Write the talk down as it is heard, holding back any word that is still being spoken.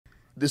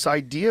this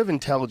idea of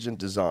intelligent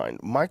design,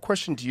 my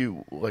question to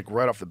you, like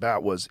right off the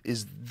bat, was: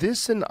 is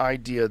this an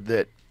idea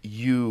that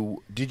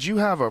did you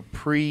have a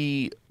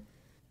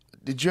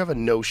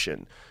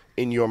notion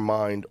in your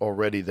mind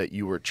already that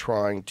you were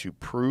trying to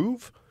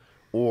prove,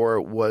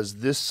 or was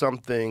this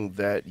something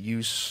that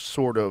you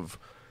sort of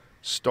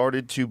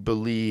started to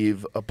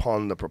believe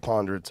upon the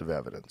preponderance of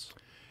evidence?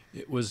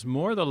 It was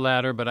more the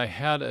latter, but I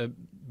had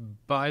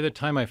by the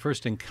time I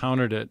first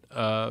encountered it,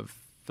 a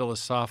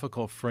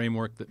philosophical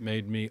framework that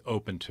made me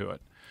open to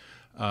it.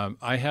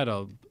 I had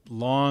a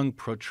long,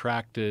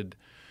 protracted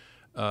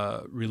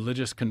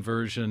religious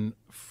conversion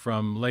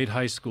from late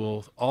high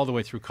school all the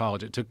way through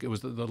college. It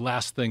was the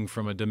last thing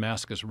from a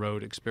Damascus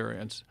Road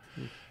experience.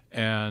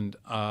 And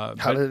how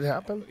did it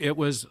happen? It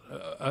was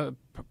a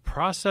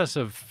process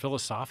of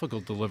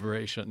philosophical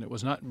deliberation. It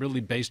was not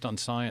really based on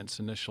science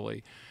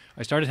initially.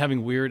 I started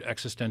having weird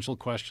existential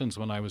questions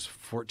when I was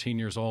 14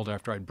 years old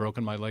after I'd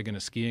broken my leg in a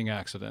skiing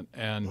accident.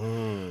 And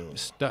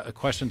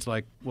questions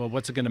like, well,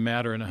 what's it going to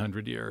matter in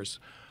 100 years?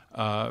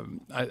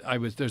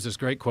 There's this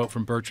great quote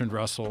from Bertrand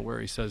Russell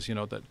where he says,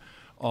 that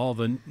all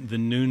the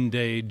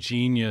noonday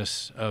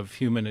genius of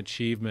human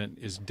achievement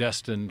is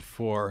destined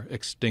for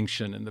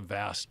extinction in the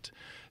vast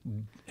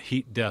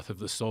heat death of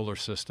the solar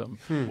system.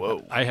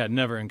 Whoa. I had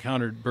never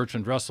encountered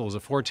Bertrand Russell as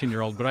a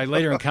 14-year-old, but I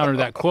later encountered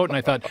that quote, and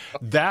I thought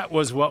that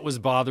was what was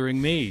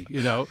bothering me.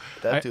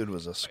 That dude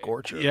was a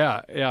scorcher.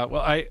 Yeah.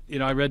 Well, I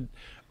read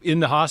in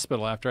the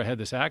hospital after I had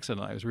this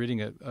accident. I was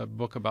reading a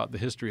book about the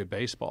history of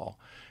baseball,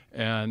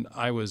 and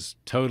I was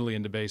totally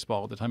into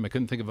baseball at the time. I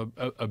couldn't think of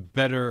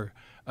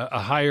a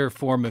higher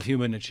form of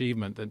human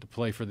achievement than to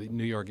play for the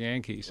New York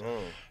Yankees.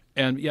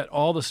 And yet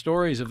all the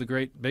stories of the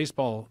great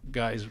baseball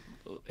guys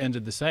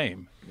ended the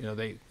same.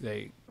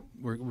 They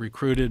were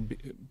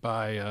recruited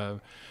by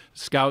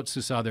scouts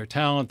who saw their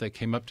talent. They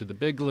came up to the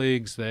big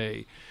leagues.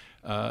 They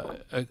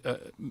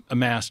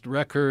amassed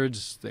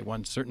records. They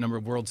won a certain number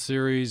of World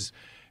Series.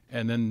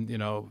 And then,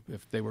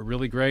 if they were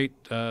really great,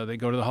 they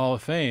go to the Hall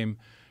of Fame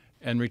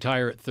and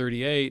retire at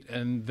 38.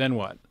 And then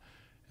what?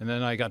 And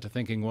then I got to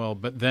thinking, well,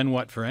 but then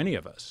what for any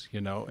of us,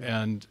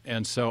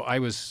 And so I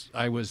was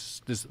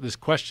this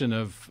question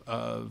of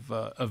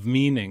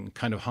meaning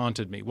kind of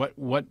haunted me. What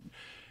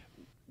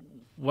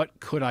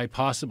could I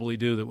possibly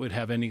do that would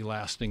have any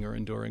lasting or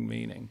enduring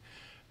meaning?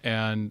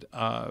 And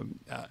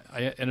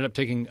I ended up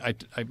I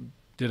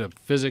did a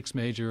physics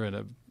major and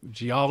a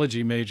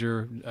geology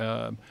major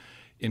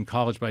in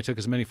college, but I took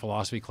as many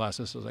philosophy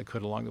classes as I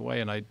could along the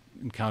way, and I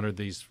encountered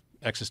these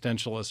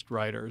existentialist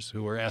writers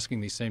who were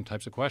asking these same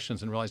types of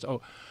questions, and realized,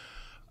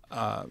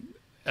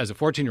 as a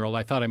 14-year-old,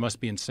 I thought I must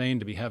be insane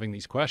to be having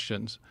these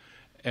questions,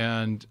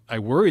 and I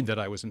worried that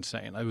I was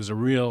insane. It was a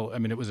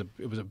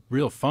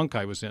real funk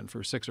I was in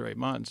for 6 or 8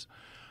 months,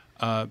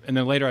 and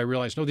then later I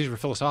realized, no, these were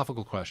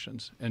philosophical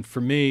questions, and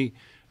for me,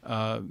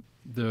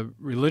 the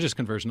religious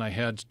conversion I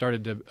had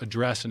started to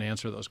address and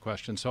answer those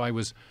questions. So I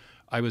was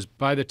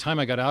by the time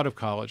I got out of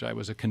college, I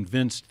was a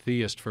convinced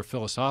theist for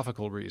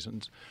philosophical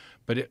reasons.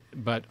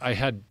 But I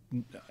had,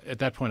 at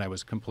that point, I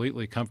was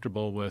completely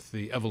comfortable with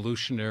the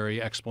evolutionary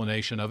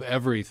explanation of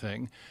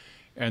everything.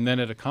 And then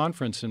at a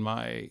conference that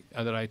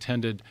I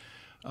attended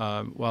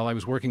while I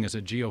was working as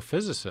a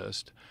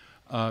geophysicist,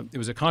 it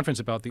was a conference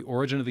about the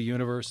origin of the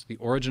universe, the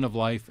origin of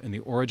life, and the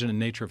origin and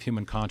nature of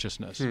human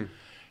consciousness.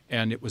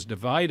 And it was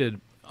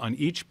divided on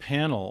each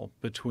panel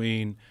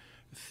between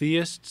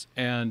theists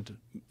and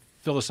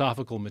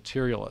philosophical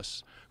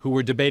materialists who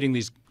were debating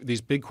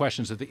these big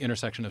questions at the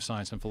intersection of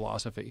science and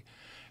philosophy.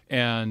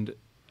 And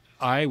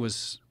I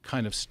was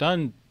kind of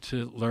stunned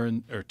to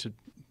learn, or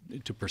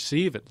to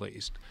perceive at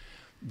least,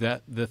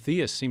 that the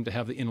theists seemed to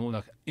have the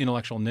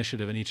intellectual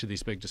initiative in each of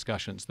these big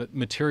discussions, that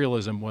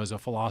materialism was a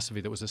philosophy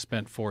that was a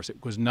spent force.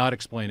 It was not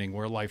explaining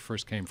where life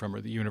first came from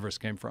or the universe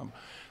came from,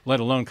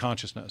 let alone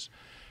consciousness.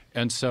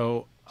 And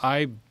so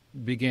I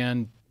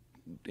began,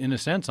 in a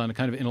sense, on a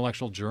kind of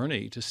intellectual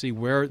journey to see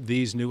where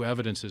these new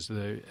evidences,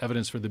 the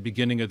evidence for the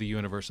beginning of the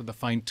universe, or the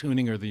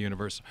fine-tuning of the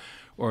universe,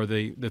 or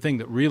the thing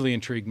that really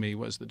intrigued me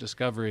was the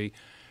discovery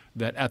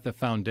that at the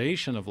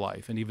foundation of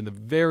life, and even the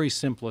very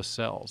simplest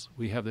cells,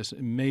 we have this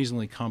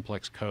amazingly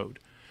complex code.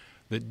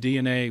 That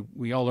DNA,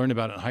 we all learn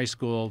about it in high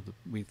school.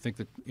 We think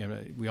that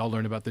we all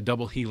learn about the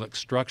double helix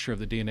structure of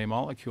the DNA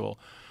molecule,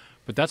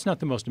 but that's not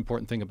the most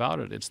important thing about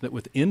it. It's that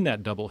within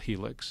that double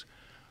helix,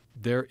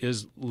 there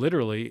is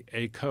literally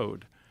a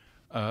code,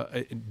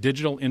 a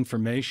digital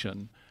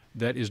information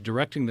that is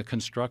directing the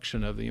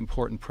construction of the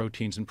important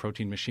proteins and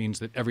protein machines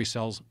that every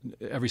cell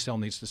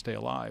needs to stay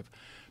alive.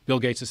 Bill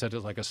Gates has said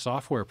it's like a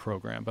software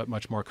program, but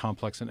much more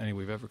complex than any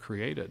we've ever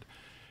created.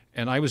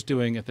 And I was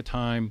doing at the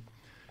time,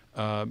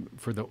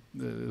 for the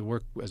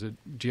work as a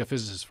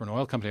geophysicist for an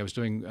oil company, I was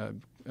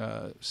doing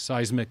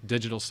seismic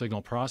digital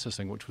signal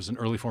processing, which was an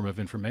early form of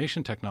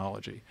information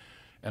technology.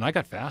 And I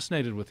got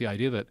fascinated with the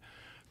idea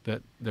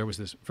that there was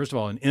this, first of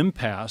all, an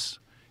impasse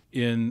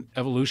in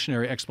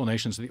evolutionary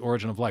explanations of the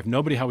origin of life.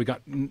 Nobody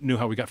knew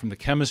how we got from the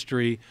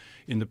chemistry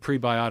in the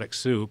prebiotic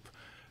soup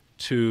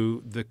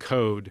to the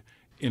code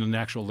in an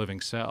actual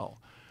living cell.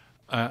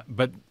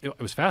 But it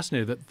was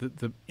fascinating that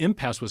the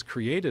impasse was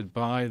created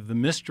by the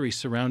mystery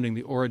surrounding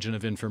the origin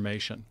of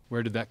information.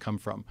 Where did that come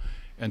from?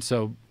 And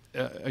so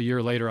a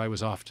year later, I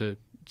was off to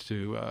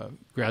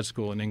grad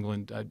school in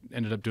England. I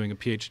ended up doing a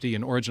PhD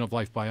in origin of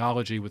life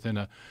biology within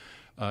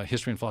a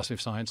history and philosophy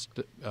of science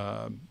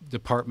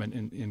department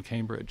in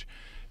Cambridge.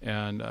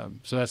 And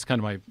so that's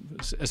kind of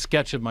a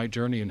sketch of my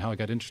journey and how I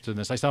got interested in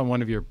this. I saw in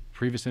one of your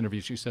previous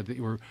interviews you said that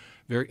you were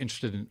very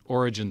interested in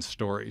origin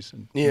stories.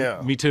 And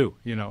yeah. Me too.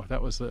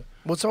 That was the...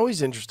 Well, it's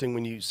always interesting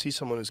when you see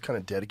someone who's kind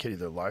of dedicated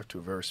their life to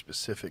a very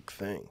specific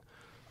thing.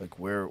 Like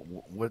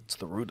what's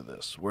the root of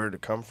this? Where did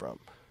it come from?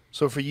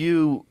 So for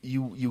you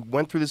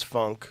went through this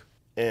funk,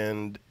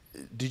 and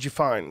did you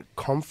find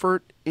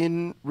comfort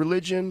in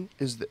religion?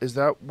 Is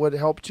that what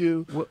helped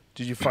you?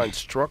 Did you find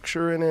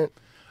structure in it?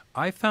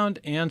 I found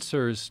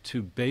answers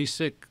to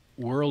basic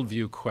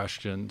worldview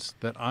questions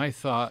that I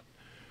thought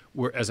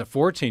were, as a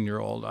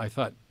 14-year-old, I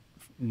thought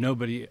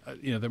nobody,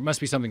 there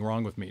must be something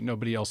wrong with me.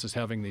 Nobody else is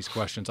having these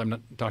questions. I'm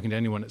not talking to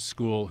anyone at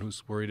school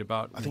who's worried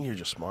about. I think you're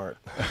just smart.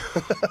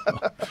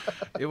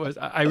 It was.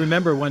 I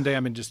remember one day.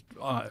 Just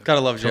gotta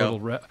love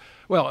Joe.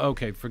 Well,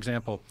 okay. For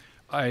example,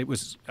 I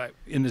was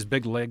in this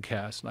big leg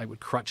cast, and I would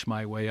crutch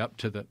my way up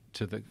to the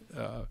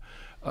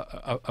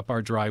up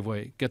our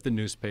driveway, get the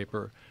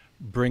newspaper,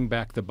 bring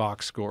back the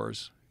box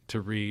scores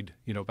to read,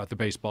 about the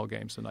baseball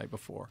games the night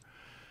before.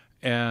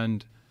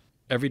 And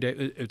every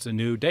day it's a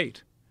new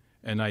date.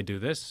 And I do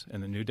this,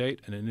 and a new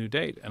date, and a new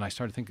date. And I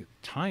started thinking,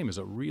 time is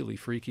a really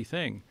freaky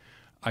thing.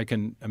 I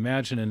can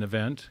imagine an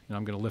event,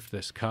 I'm going to lift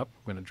this cup,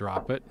 I'm going to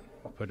drop it,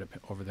 put it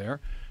over there.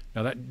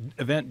 Now that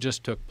event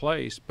just took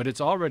place, but it's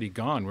already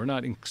gone. We're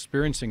not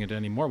experiencing it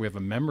anymore. We have a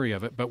memory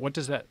of it. But what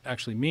does that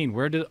actually mean?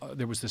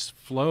 There was this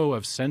flow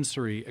of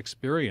sensory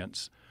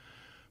experience,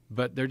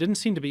 but there didn't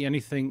seem to be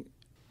anything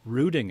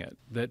rooting it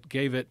that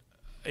gave it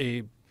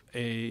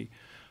an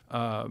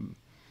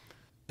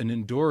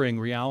enduring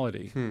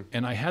reality.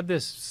 And I had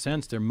this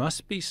sense there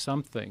must be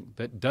something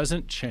that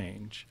doesn't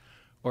change,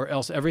 or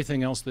else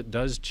everything else that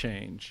does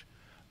change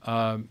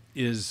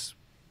is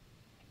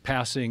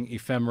passing,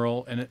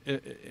 ephemeral,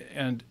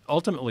 and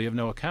ultimately of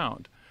no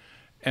account.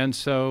 And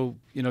so,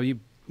 you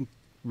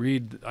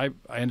read, I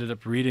ended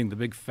up reading the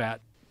big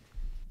fat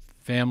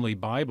family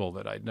Bible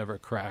that I'd never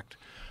cracked,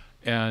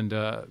 and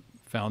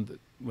found that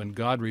when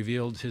God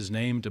revealed his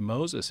name to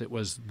Moses, it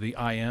was the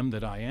I am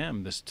that I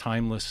am, this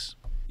timeless,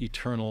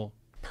 eternal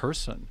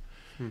person.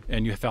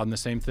 And you found the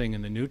same thing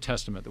in the New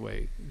Testament, the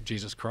way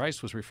Jesus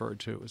Christ was referred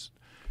to.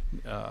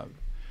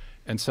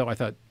 And so I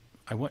thought,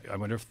 I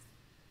wonder if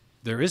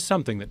there is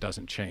something that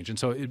doesn't change. And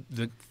so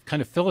the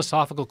kind of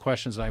philosophical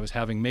questions that I was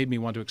having made me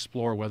want to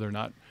explore whether or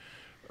not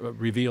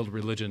revealed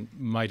religion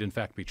might in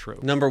fact be true.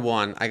 Number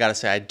one, I got to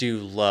say, I do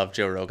love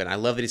Joe Rogan. I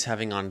love that he's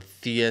having on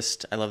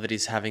theists. I love that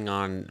he's having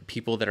on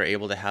people that are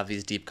able to have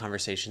these deep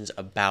conversations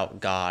about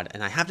God.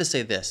 And I have to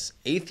say this,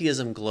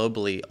 atheism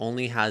globally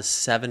only has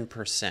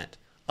 7%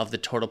 of the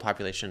total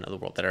population of the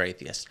world that are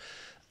atheists.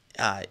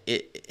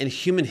 In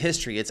human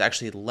history, it's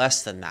actually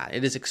less than that.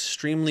 It is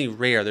extremely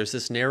rare. There's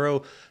this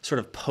narrow sort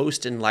of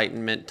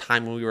post-Enlightenment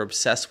time when we were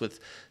obsessed with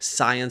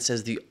science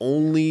as the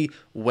only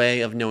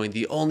way of knowing.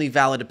 The only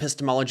valid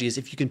epistemology is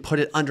if you can put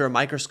it under a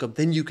microscope,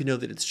 then you can know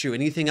that it's true.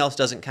 Anything else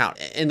doesn't count.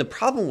 And the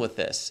problem with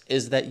this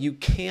is that you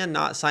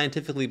cannot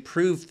scientifically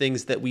prove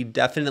things that we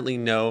definitely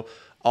know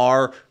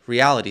are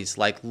realities,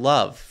 like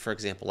love, for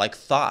example, like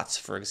thoughts,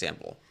 for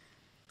example.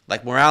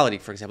 Like morality,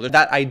 for example.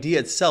 That idea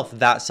itself,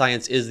 that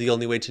science is the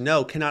only way to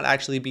know, cannot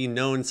actually be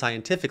known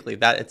scientifically.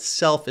 That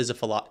itself is a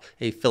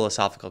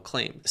philosophical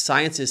claim.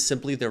 Science is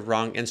simply the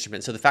wrong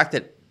instrument. So the fact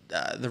that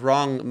the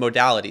wrong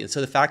modality, and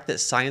so the fact that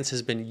science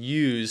has been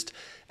used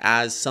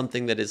as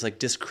something that is like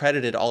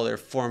discredited all their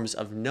forms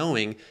of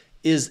knowing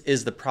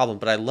is the problem.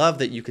 But I love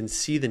that you can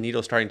see the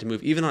needle starting to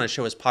move. Even on a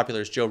show as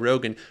popular as Joe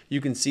Rogan,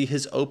 you can see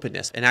his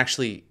openness and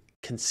actually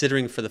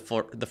considering for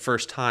the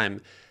first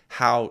time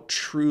how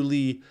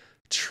truly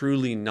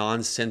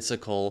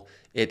nonsensical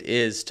it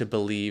is to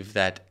believe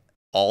that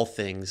all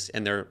things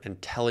and their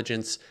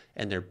intelligence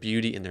and their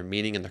beauty and their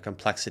meaning and their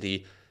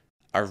complexity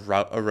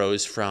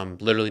arose from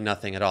literally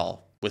nothing at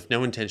all, with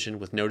no intention,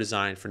 with no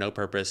design, for no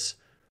purpose,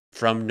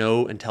 from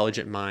no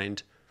intelligent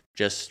mind.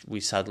 Just we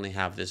suddenly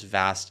have this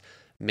vast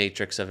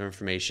matrix of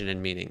information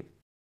and meaning.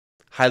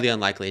 Highly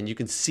unlikely. And you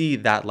can see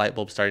that light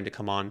bulb starting to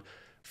come on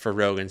for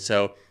Rogan.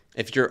 So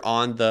if you're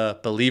on the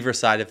believer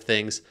side of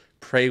things,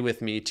 pray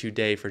with me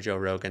today for Joe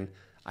Rogan.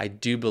 I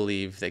do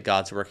believe that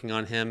God's working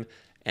on him,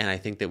 and I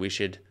think that we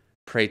should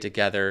pray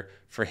together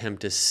for him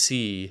to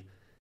see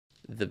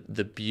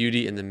the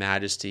beauty and the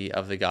majesty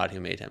of the God who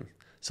made him.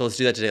 So let's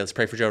do that today. Let's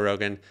pray for Joe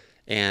Rogan.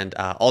 And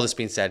all this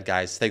being said,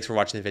 guys, thanks for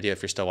watching the video.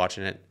 If you're still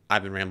watching it,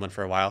 I've been rambling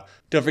for a while.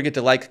 Don't forget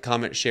to like,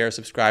 comment, share,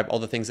 subscribe, all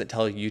the things that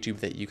tell YouTube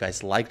that you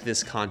guys liked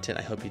this content.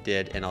 I hope you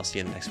did, and I'll see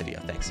you in the next video.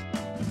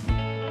 Thanks.